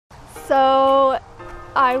So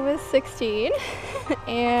I was 16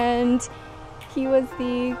 and he was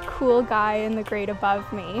the cool guy in the grade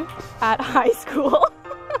above me at high school.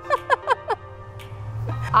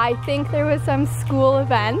 I think there was some school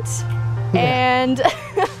event and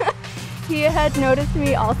he had noticed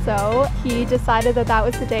me also. He decided that that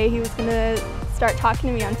was the day he was going to start talking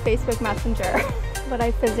to me on Facebook Messenger. What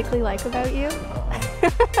I physically like about you.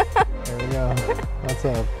 There we go. What's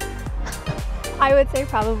up? I would say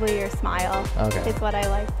probably your smile. Okay. Is what I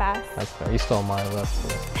like best. That's fair. You stole mine. That's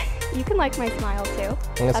cool. You can like my smile too.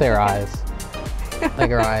 I'm gonna say her eyes. Like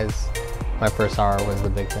her eyes. My first R was the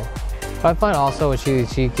big thing. But I find also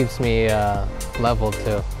she keeps me leveled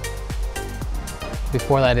too.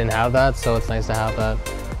 Before that I didn't have that, so it's nice to have that.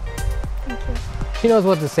 Thank you. She knows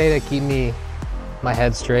what to say to keep my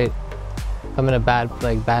head straight. If I'm in a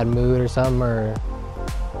bad mood or something, or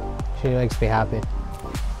she makes me happy.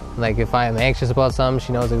 Like if I'm anxious about something,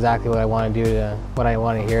 she knows exactly what I want to do what I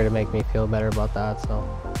want to hear to make me feel better about that. So.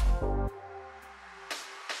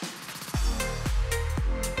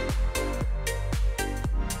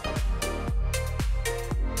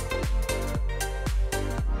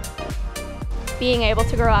 Being able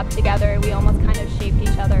to grow up together, we almost kind of shaped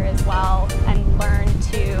each other as well and learned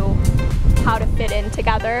how to fit in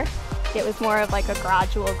together. It was more of like a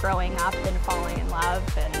gradual growing up and falling in love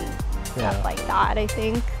and stuff like that, I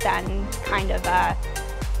think, than kind of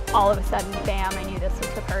all of a sudden, bam, I knew this was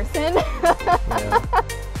the person.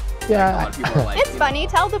 Yeah. It's funny,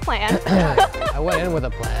 tell the plan. I went in with a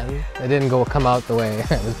plan. It didn't come out the way it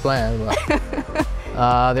was planned.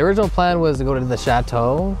 But, the original plan was to go to the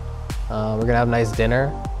chateau. We're gonna have a nice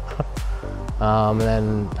dinner. And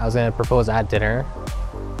then I was gonna propose at dinner.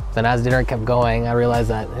 Then as dinner kept going, I realized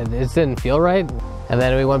that it just didn't feel right. And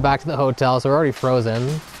then we went back to the hotel, so we're already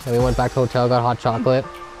frozen. And we went back to the hotel, got hot chocolate.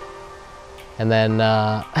 And then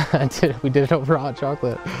we did it over hot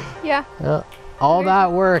chocolate. Yeah. All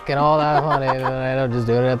that work and all that money, and then I ended up just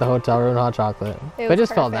doing it at the hotel room, hot chocolate. But it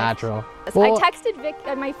just felt natural. Well, I texted Vic,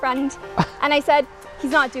 my friend, and I said,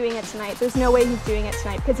 he's not doing it tonight. There's no way he's doing it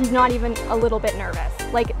tonight because he's not even a little bit nervous.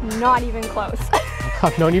 Like, not even close.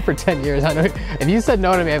 I've known you for 10 years. I know. If you said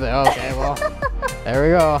no to me, I'd be like, oh, okay, well, there we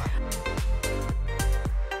go.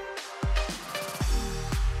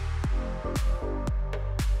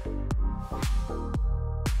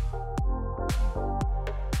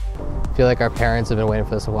 I feel like our parents have been waiting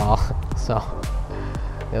for this a while, so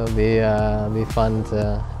it'll be fun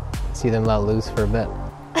to see them let loose for a bit.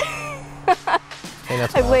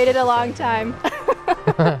 I've waited a long time.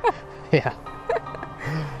 Yeah.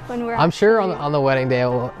 When we're I'm sure on the wedding day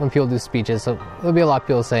when people do speeches, so there'll be a lot of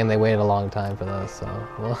people saying they waited a long time for this. So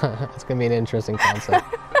well, it's gonna be an interesting concept.